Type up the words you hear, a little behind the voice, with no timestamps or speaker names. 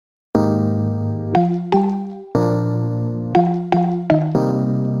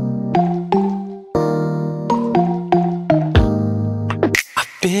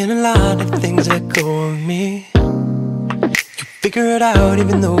let go of me. You figure it out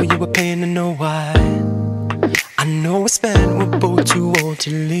even though you were paying to know why. I know it's bad, we're both too old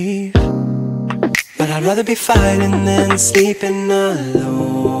to leave, but I'd rather be fighting than sleeping alone.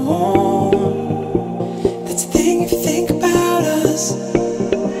 That's the thing if you think about us,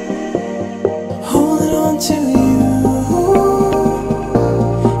 holding on to you.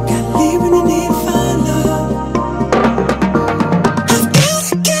 Gotta leave when you need to find love. I've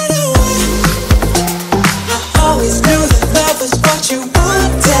gotta get away. I always knew that love was what you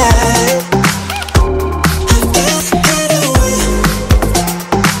wanted. I've gotta get away.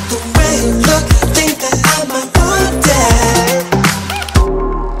 The way you look, I think that I might want it.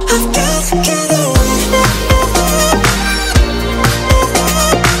 I've gotta get away.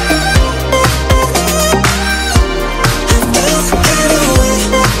 I've gotta get away.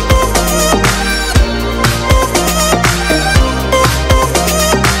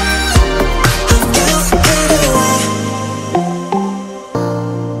 I've gotta get away.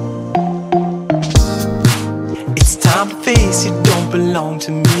 It's time to face you don't belong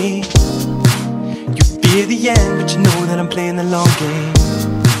to me. You fear the end, but you know that I'm playing the long game.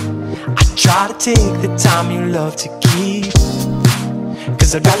 I try to take the time you love to keep,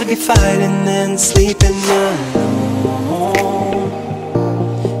 'cause I'd rather be fighting than sleeping alone.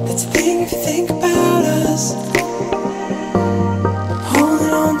 That's the thing if you think about us.